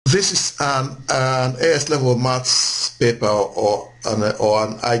This is an AS level maths paper or an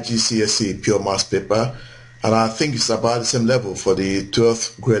iGCSE pure maths paper, and I think it's about the same level for the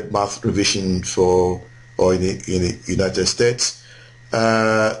 12th grade math revision in the United States.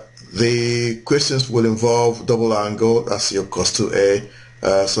 The questions will involve double angle, that's your cos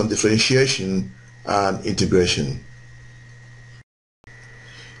 2a, some differentiation and integration.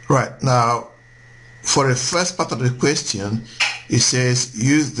 Right, now for the first part of the question, it says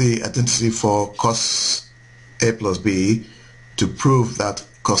use the identity for cos a plus b to prove that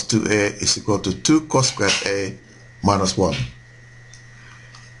cos 2a is equal to 2 cos squared a minus 1.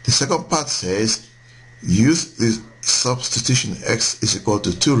 The second part says use the substitution x is equal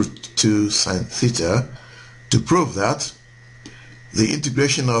to 2 root 2 sine theta to prove that the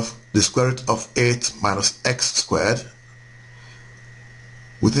integration of the square root of 8 minus x squared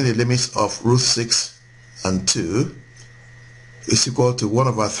within the limits of root 6 and 2 is equal to 1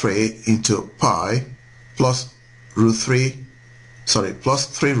 over 3 into pi plus 3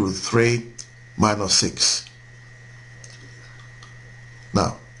 root 3 minus 6.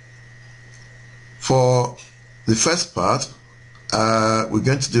 Now, for the first part, we're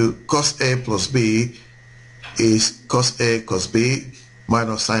going to do cos a plus b is cos a cos b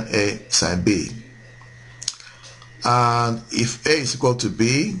minus sine a sine b. And if a is equal to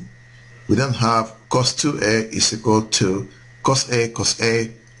b, we then have cos 2a is equal to cos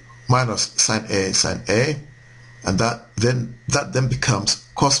a minus sine a, and that then becomes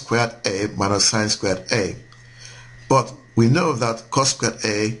cos squared a minus sine squared a. But we know that cos squared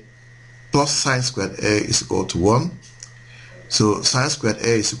a plus sine squared a is equal to 1. So sine squared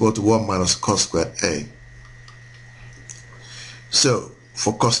a is equal to 1 minus cos squared a. So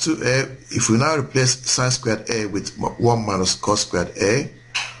for cos 2a, if we now replace sine squared a with 1 minus cos squared a,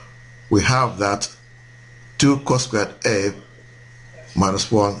 we have that 2 cos squared a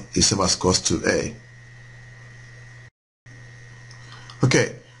minus 1 is same as cos 2a.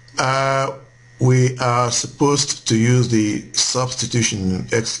 Okay, we are supposed to use the substitution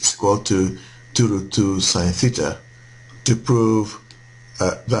x is equal to 2 root 2 sine theta to prove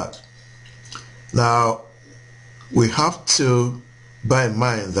that. Now, we have to bear in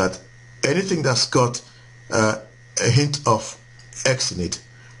mind that anything that's got a hint of x in it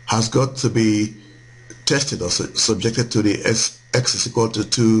has got to be tested or subjected to the x is equal to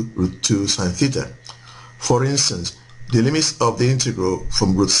 2 root 2 sine theta. For instance, the limits of the integral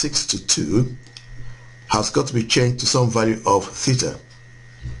from root 6 to 2 has got to be changed to some value of theta.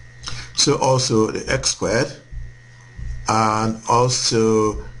 So also the x squared and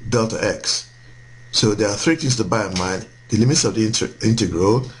also delta x. So there are three things to bear in mind: the limits of the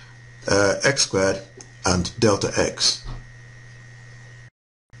integral, x squared, and delta x.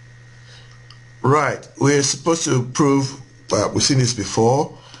 Right, we're supposed to prove, we've seen this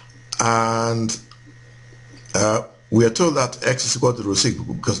before, and we are told that x is equal to root 6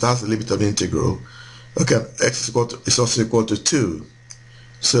 because that's the limit of the integral. Okay, x is also equal to 2.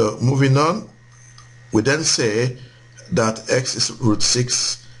 So moving on, we then say that x is root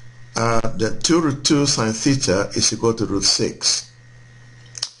 6, that 2 root 2 sine theta is equal to root 6.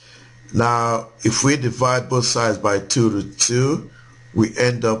 Now, if we divide both sides by 2 root 2, we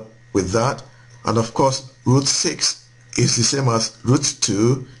end up with that. And of course, root 6 is the same as root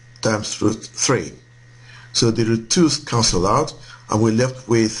 2 times root 3. So the root 2's cancel out, and we're left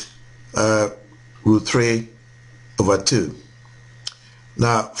with root 3 over 2.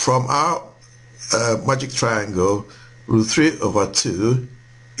 Now, from our magic triangle, root 3 over 2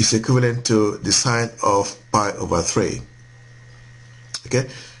 is equivalent to the sine of pi over 3. Okay,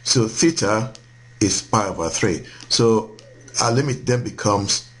 so theta is pi over 3. So our limit then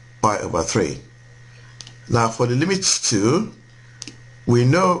becomes pi over 3. Now for the limit 2, we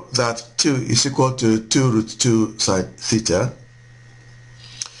know that 2 is equal to 2 root 2 sine theta.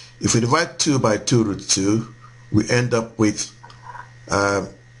 If we divide 2 by 2 root 2, we end up with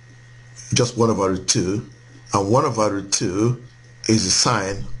just 1 over root 2, and 1 over root 2 is the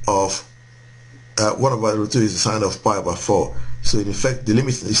sine of 1 over root 2 is the sine of pi over 4. So in effect, the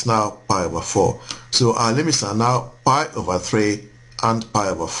limit is now pi over 4. So our limits are now pi over 3 and pi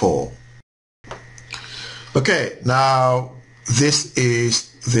over 4. Okay, now this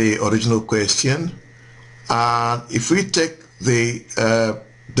is the original question, and if we take the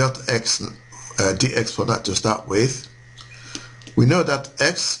delta x dx for that to start with, we know that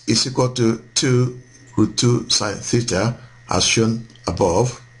x is equal to 2 root 2 sine theta as shown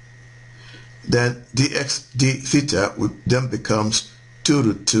above. Then dx d theta then becomes 2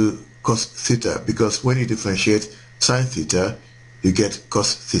 root 2 cos theta, because when you differentiate sine theta, you get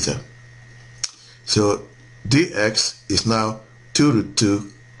cos theta. So dx is now 2 root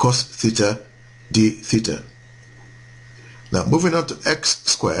 2 cos theta d theta. Now moving on to x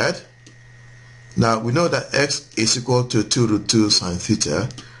squared. Now we know that x is equal to 2 root 2 sine theta.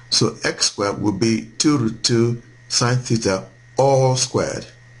 So x squared will be 2 root 2 sine theta all squared.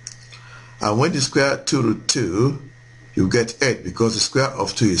 And when you square 2 root 2, you get 8 because the square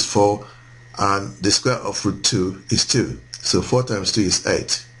of 2 is 4 and the square of root 2 is 2. So 4 times 2 is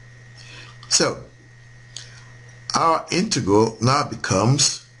 8. So our integral now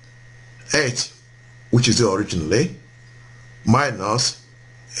becomes 8, which is originally, minus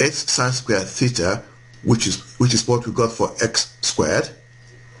 8 sine squared theta, which is what we got for x squared,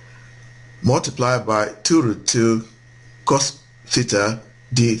 multiplied by 2 root 2 cos theta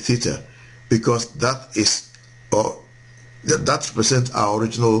d theta, because that is, or that represents our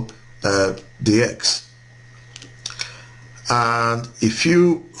original dx. And if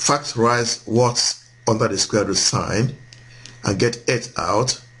you factorize what's under the square root sign and get 8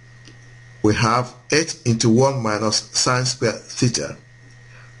 out, we have 8 into 1 minus sine squared theta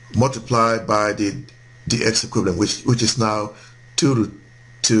multiplied by the dx equivalent, which is now 2 root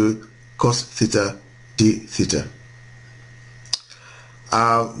 2 cos theta d theta.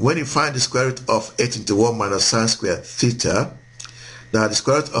 When you find the square root of 8 into 1 minus sine squared theta, now the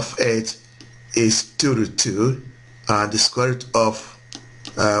square root of 8 is 2 root 2, and the square root of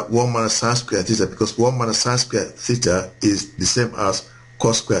 1 minus sine squared theta, because 1 minus sine squared theta is the same as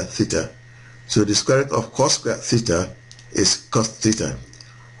cos squared theta. So the square root of cos squared theta is cos theta.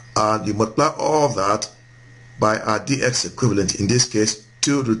 And you multiply all of that by our dx equivalent, in this case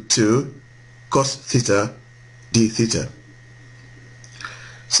 2 root 2 cos theta d theta.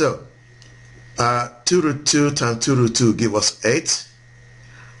 So 2 root 2 times 2 root 2 give us 8.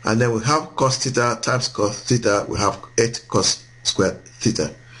 And then we have cos theta times cos theta, we have 8 cos squared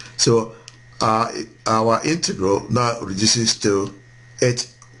theta. So our integral now reduces to 8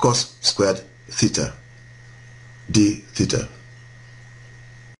 cos squared theta d theta.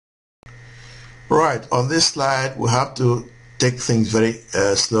 Right, on this slide we have to take things very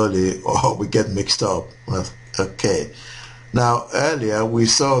slowly or we get mixed up. Okay. Now earlier we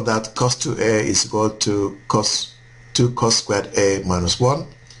saw that cos 2a is equal to cos 2 cos squared a minus 1.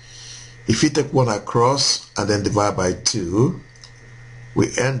 If you take 1 across and then divide by 2, we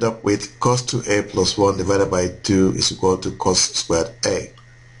end up with cos 2a plus 1 divided by 2 is equal to cos squared a.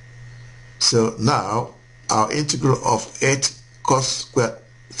 So now our integral of 8 cos squared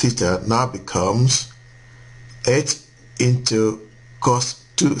theta now becomes 8 into cos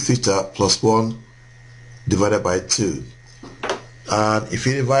 2 theta plus 1 divided by 2. And if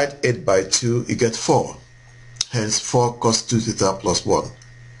you divide 8 by 2, you get 4. Hence 4 cos 2 theta plus 1.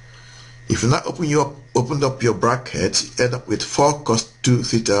 If you now open up your bracket, you end up with 4 cos 2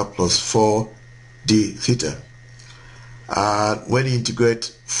 theta plus 4 d theta. And when you integrate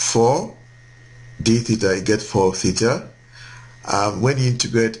 4 d theta, you get 4 theta. And when you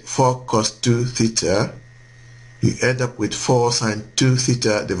integrate 4 cos 2 theta, you end up with 4 sine 2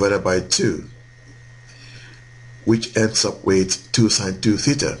 theta divided by 2, which ends up with 2 sine 2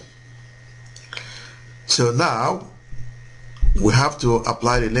 theta. So now we have to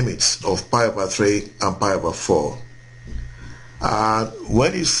apply the limits of pi over 3 and pi over 4. And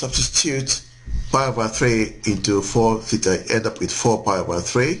when you substitute pi over 3 into 4 theta, you end up with 4 pi over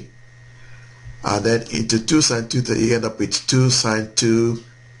 3. And then into 2 sine 2 theta, you end up with 2 sine 2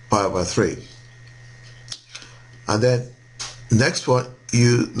 pi over 3. And then next one,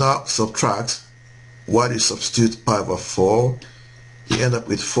 you now subtract. While you substitute pi over 4, you end up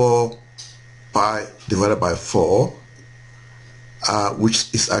with 4 pi divided by 4,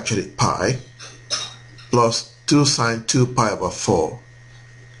 which is actually pi, plus 2 sine 2 pi over 4.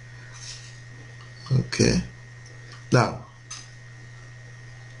 Okay. Now,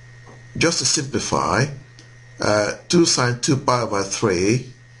 just to simplify, 2 sine 2 pi over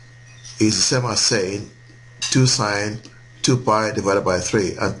 3 is the same as saying 2 sine 2 pi divided by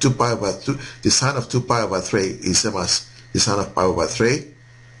 3, and 2 pi over 2, the sine of 2 pi over 3 is same as the sine of pi over 3.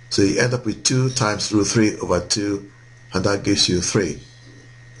 So you end up with 2 times root 3 over 2, and that gives you 3.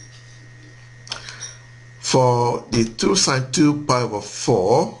 For the 2 sine 2 pi over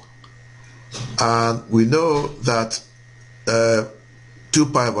 4, and we know that 2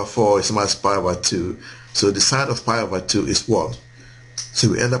 pi over 4 is same as pi over 2, so the sine of pi over 2 is 1. So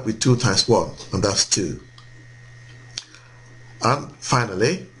we end up with 2 times 1, and that's 2. And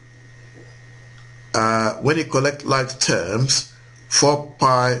finally, when you collect like terms, 4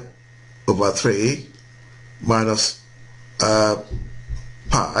 pi over 3 minus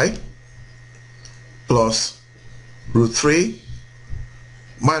pi plus root 3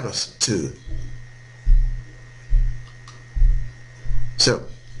 minus 2. So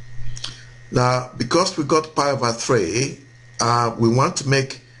Now, because we got pi over 3, we want to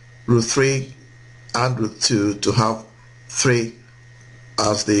make root 3 and root 2 to have 3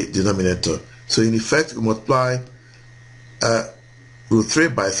 as the denominator. So in effect, we multiply root 3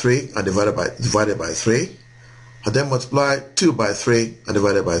 by 3 and divided by 3, and then multiply 2 by 3 and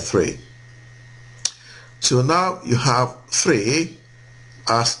divided by 3. So now you have 3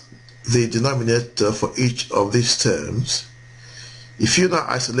 as the denominator for each of these terms. If you now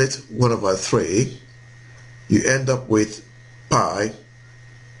isolate 1 over 3, you end up with pi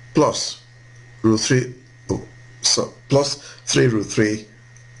plus root 3 plus 3 root 3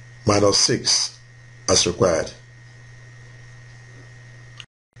 minus 6 as required.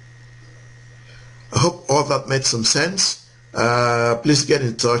 I hope all that made some sense. Please get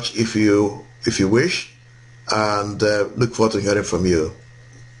in touch if you wish, and look forward to hearing from you.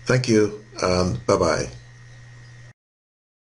 Thank you, and bye-bye.